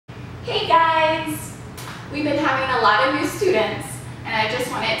Hey guys! We've been having a lot of new students, and I just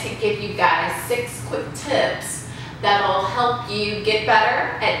wanted to give you guys 6 quick tips that'll help you get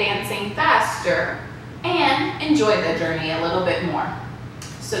better at dancing faster and enjoy the journey a little bit more.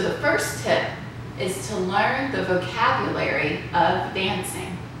 So the first tip is to learn the vocabulary of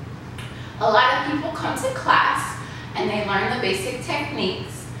dancing. A lot of people come to class and they learn the basic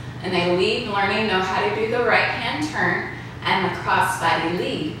techniques and they leave learning know how to do the right hand turn and the crossbody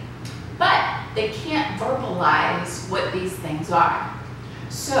lead. But they can't verbalize what these things are.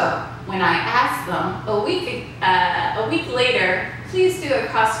 So when I ask them a week later, please do a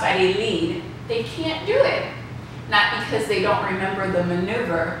crossbody lead, they can't do it. Not because they don't remember the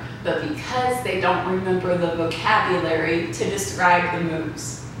maneuver, but because they don't remember the vocabulary to describe the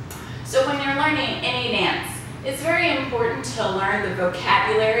moves. So when you're learning any dance, it's very important to learn the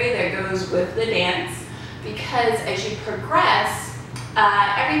vocabulary that goes with the dance, because as you progress,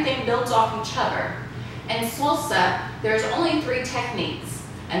 everything builds off each other. In Salsa, there's only 3 techniques,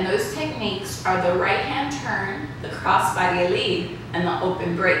 and those techniques are the right hand turn, the crossbody lead, and the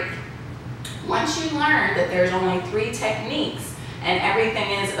open break. Once you learn that there's only 3 techniques, and everything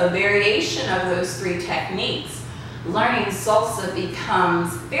is a variation of those 3 techniques, learning Salsa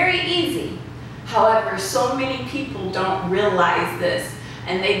becomes very easy. However, so many people don't realize this,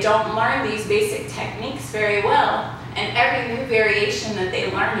 and they don't learn these basic techniques very well. And every new variation that they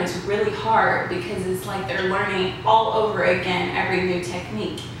learn is really hard because it's like they're learning all over again every new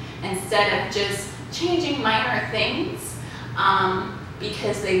technique instead of just changing minor things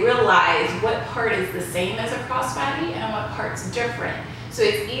because they realize what part is the same as a crossbody and what part's different. So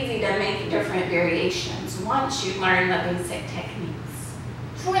it's easy to make different variations once you learn the basic techniques.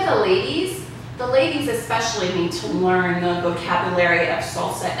 For the ladies especially need to learn the vocabulary of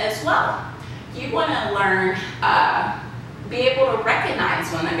Salsa as well. You want to learn, be able to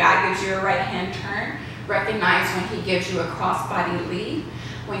recognize when the guy gives you a right hand turn, recognize when he gives you a crossbody lead.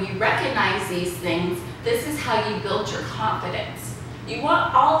 When you recognize these things, this is how you build your confidence. You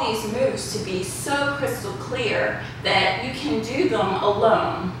want all these moves to be so crystal clear that you can do them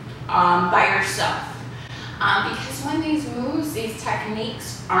alone, by yourself. Because when these moves, these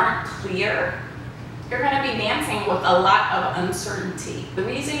techniques aren't clear, you're going to be dancing with a lot of uncertainty. The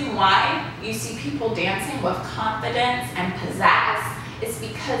reason why you see people dancing with confidence and pizzazz is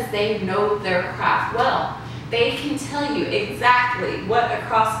because they know their craft well. They can tell you exactly what a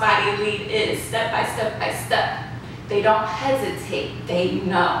crossbody lead is, step by step by step. They don't hesitate, they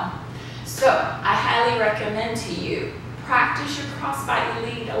know. So I highly recommend to you, practice your crossbody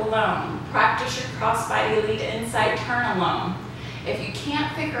lead alone. Practice your crossbody lead inside turn alone. If you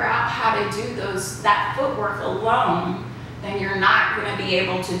can't figure out how to do that footwork alone, then you're not going to be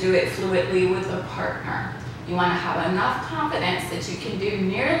able to do it fluidly with a partner. You want to have enough confidence that you can do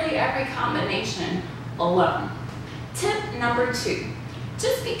nearly every combination alone. Tip number 2,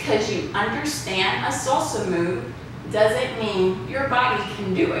 just because you understand a Salsa move doesn't mean your body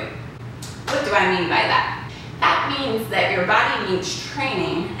can do it. What do I mean by that? That means that your body needs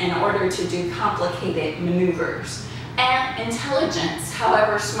training in order to do complicated maneuvers. And intelligence,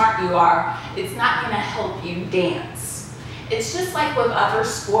 however smart you are, it's not going to help you dance. It's just like with other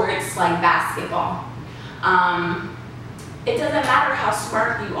sports like basketball. It doesn't matter how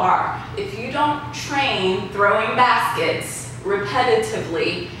smart you are. If you don't train throwing baskets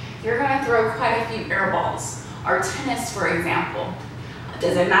repetitively, you're going to throw quite a few air balls. Or tennis, for example. It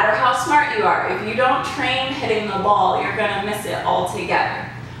doesn't matter how smart you are. If you don't train hitting the ball, you're going to miss it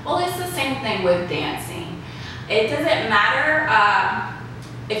altogether. Well, it's the same thing with dancing. It doesn't matter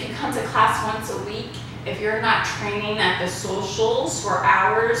if you come to class once a week, if you're not training at the socials for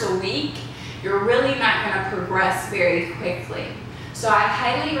hours a week, you're really not going to progress very quickly. So I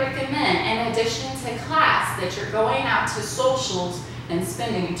highly recommend, in addition to class, that you're going out to socials and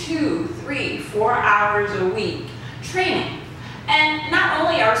spending 2, 3, 4 hours a week training. And not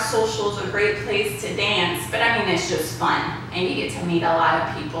only are socials a great place to dance, but I mean it's just fun and you get to meet a lot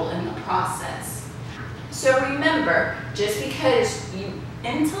of people in the process. So remember, just because you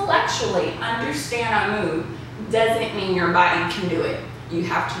intellectually understand a move doesn't mean your body can do it. You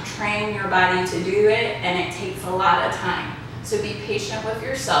have to train your body to do it, and it takes a lot of time. So be patient with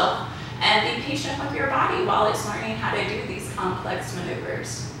yourself and be patient with your body while it's learning how to do these complex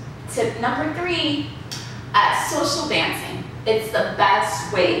maneuvers. Tip number 3, social dancing. It's the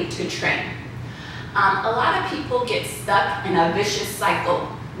best way to train. A lot of people get stuck in a vicious cycle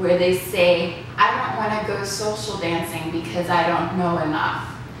where they say, I don't want to go social dancing because I don't know enough.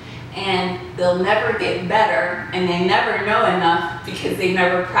 And they'll never get better, and they never know enough because they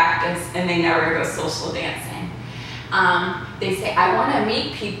never practice and they never go social dancing. They say, I want to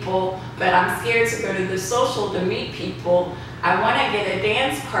meet people, but I'm scared to go to the social to meet people. I want to get a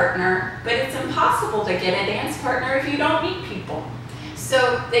dance partner, but it's impossible to get a dance partner if you don't meet people.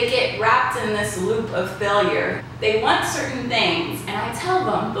 So they get wrapped in this loop of failure. They want certain things, and I tell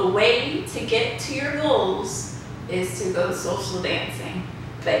them the way to get to your goals is to go social dancing,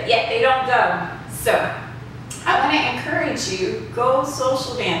 but yet they don't go. So I want to encourage you, go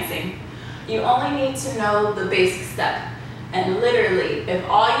social dancing. You only need to know the basic step. And literally, if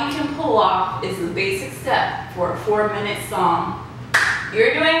all you can pull off is the basic step for a 4-minute song,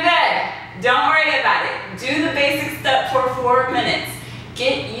 you're doing good. Don't worry about it. Do the basic step for 4 minutes.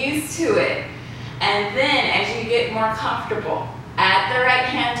 Get used to it. And then as you get more comfortable, add the right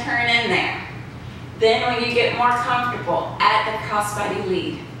hand turn in there. Then when you get more comfortable, add the crossbody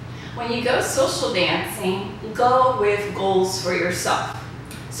lead. When you go social dancing, go with goals for yourself.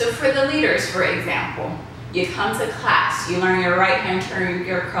 So for the leaders, for example, you come to class, you learn your right hand turn,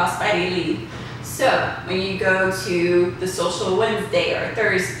 your crossbody lead. So when you go to the social Wednesday or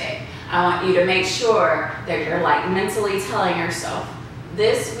Thursday, I want you to make sure that you're like mentally telling yourself,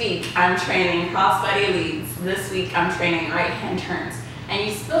 this week I'm training crossbody leads, this week I'm training right hand turns. And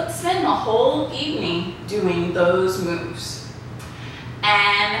you spend the whole evening doing those moves.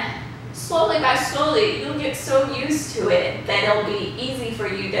 And slowly by slowly, you'll get so used to it that it'll be easy for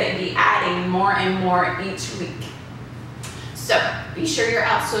you to be adding more and more each week. So be sure you're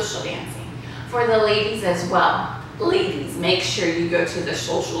out social dancing. For the ladies as well, ladies, make sure you go to the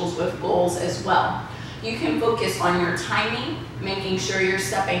socials with goals as well. You can focus on your timing, making sure you're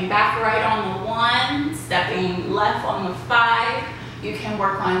stepping back right on the 1, stepping left on the 5. You can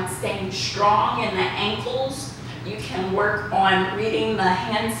work on staying strong in the ankles. You can work on reading the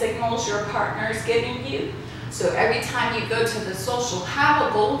hand signals your partner's giving you. So every time you go to the social, have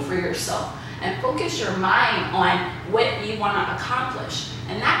a goal for yourself and focus your mind on what you want to accomplish.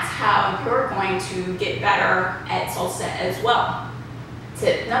 And that's how you're going to get better at salsa as well.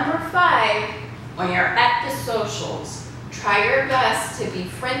 Tip number 5, when you're at the socials, try your best to be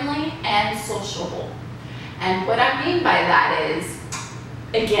friendly and sociable. And what I mean by that is,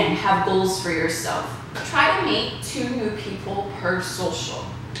 again, have goals for yourself. Try to meet 2 new people per social.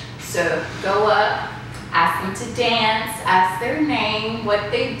 So go up, ask them to dance, ask their name,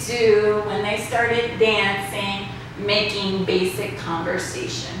 what they do, when they started dancing, making basic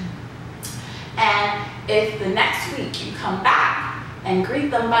conversation. And if the next week you come back and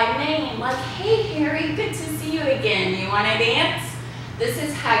greet them by name, like, hey Harry, good to see you again, you want to dance? This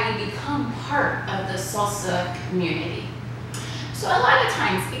is how you become part of the salsa community. So a lot of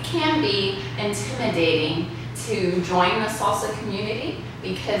times it can be intimidating to join the salsa community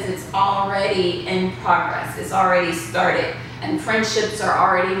because it's already in progress, it's already started, and friendships are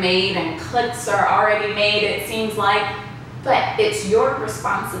already made and cliques are already made, it seems like, but it's your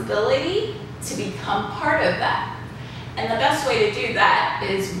responsibility to become part of that. And the best way to do that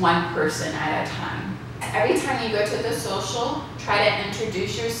is 1 person at a time. Every time you go to the social, try to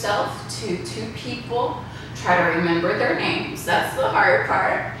introduce yourself to 2 people. Try to remember their names, that's the hard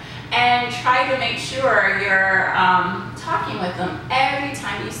part. And try to make sure you're talking with them every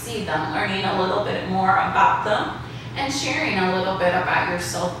time you see them, learning a little bit more about them and sharing a little bit about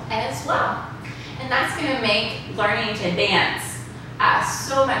yourself as well. And that's going to make learning to dance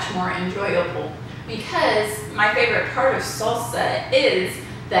so much more enjoyable, because my favorite part of salsa is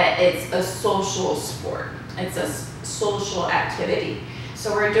that it's a social sport. It's a social activity.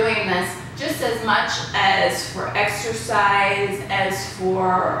 So we're doing this just as much as for exercise, as for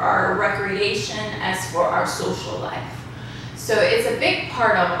our recreation, as for our social life. So it's a big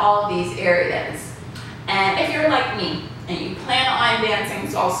part of all of these areas. And if you're like me and you plan on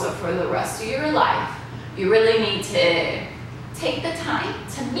dancing salsa for the rest of your life, you really need to take the time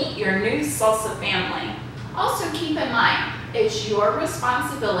to meet your new salsa family. Also keep in mind, it's your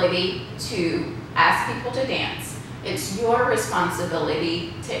responsibility to ask people to dance. It's your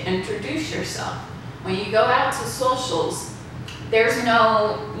responsibility to introduce yourself. When you go out to socials, there's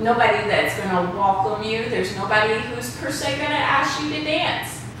nobody that's going to welcome you. There's nobody who's per se going to ask you to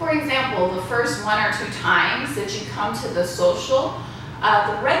dance. For example, the first 1 or 2 times that you come to the social,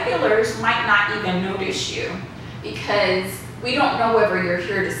 the regulars might not even notice you, because we don't know whether you're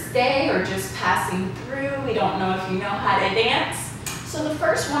here to stay or just passing through. We don't know if you know how to dance. So the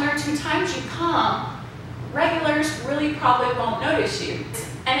first 1 or 2 times you come, regulars really probably won't notice you.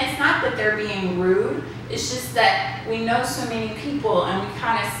 And it's not that they're being rude, it's just that we know so many people and we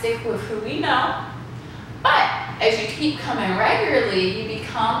kind of stick with who we know. But as you keep coming regularly, you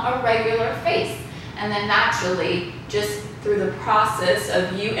become a regular face. And then naturally, just through the process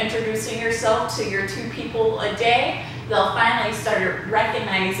of you introducing yourself to your 2 people a day, they'll finally start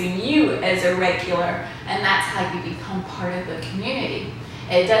recognizing you as a regular, and that's how you become part of the community.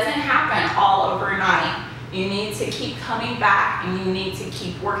 It doesn't happen all overnight. You need to keep coming back, and you need to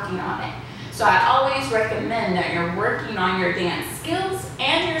keep working on it. So I always recommend that you're working on your dance skills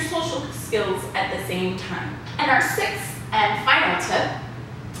and your social skills at the same time. And our 6th and final tip,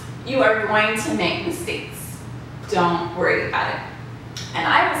 you are going to make mistakes. Don't worry about it. And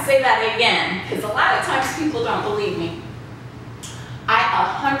I will say that again, because a lot of times people don't believe me. I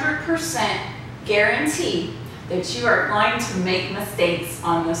 100% guarantee that you are going to make mistakes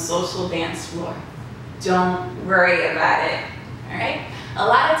on the social dance floor. Don't worry about it, all right? A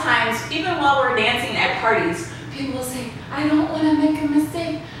lot of times, even while we're dancing at parties, people will say, I don't want to make a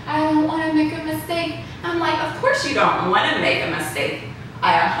mistake. I don't want to make a mistake. I'm like, of course you don't want to make a mistake.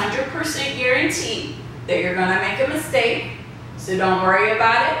 I 100% guarantee that you're going to make a mistake, so don't worry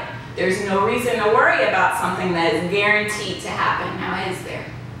about it. There's no reason to worry about something that is guaranteed to happen. Now, is there?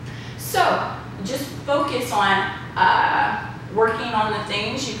 So, just focus on working on the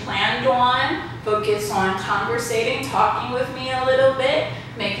things you planned on. Focus on conversating, talking with me a little bit,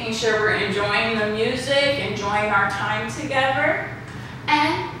 making sure we're enjoying the music, enjoying our time together.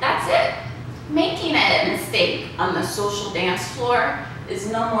 And that's it. Making a mistake on the social dance floor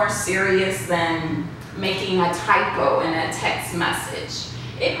is no more serious than making a typo in a text message.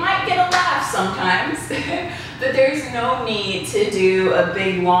 It might get a laugh sometimes, but there's no need to do a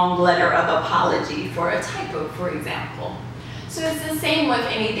big long letter of apology for a typo, for example. So it's the same with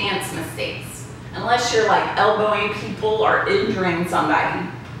any dance mistakes. Unless you're like elbowing people or injuring somebody,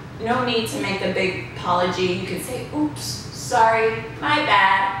 no need to make a big apology. You could say, oops, sorry, my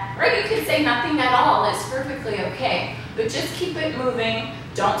bad. Or you could say nothing at all. It's perfectly okay. But just keep it moving.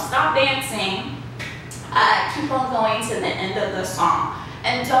 Don't stop dancing. Keep on going to the end of the song.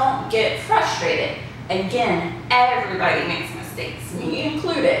 And don't get frustrated. Again, everybody makes mistakes, me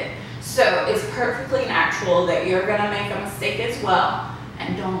included. So it's perfectly natural that you're going to make a mistake as well.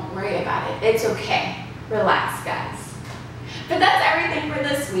 And don't worry about it. It's okay. Relax, guys. But that's everything for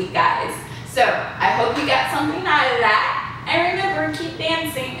this week, guys. So I hope you got something out of that. And remember, keep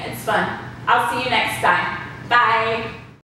dancing. It's fun. I'll see you next time. Bye.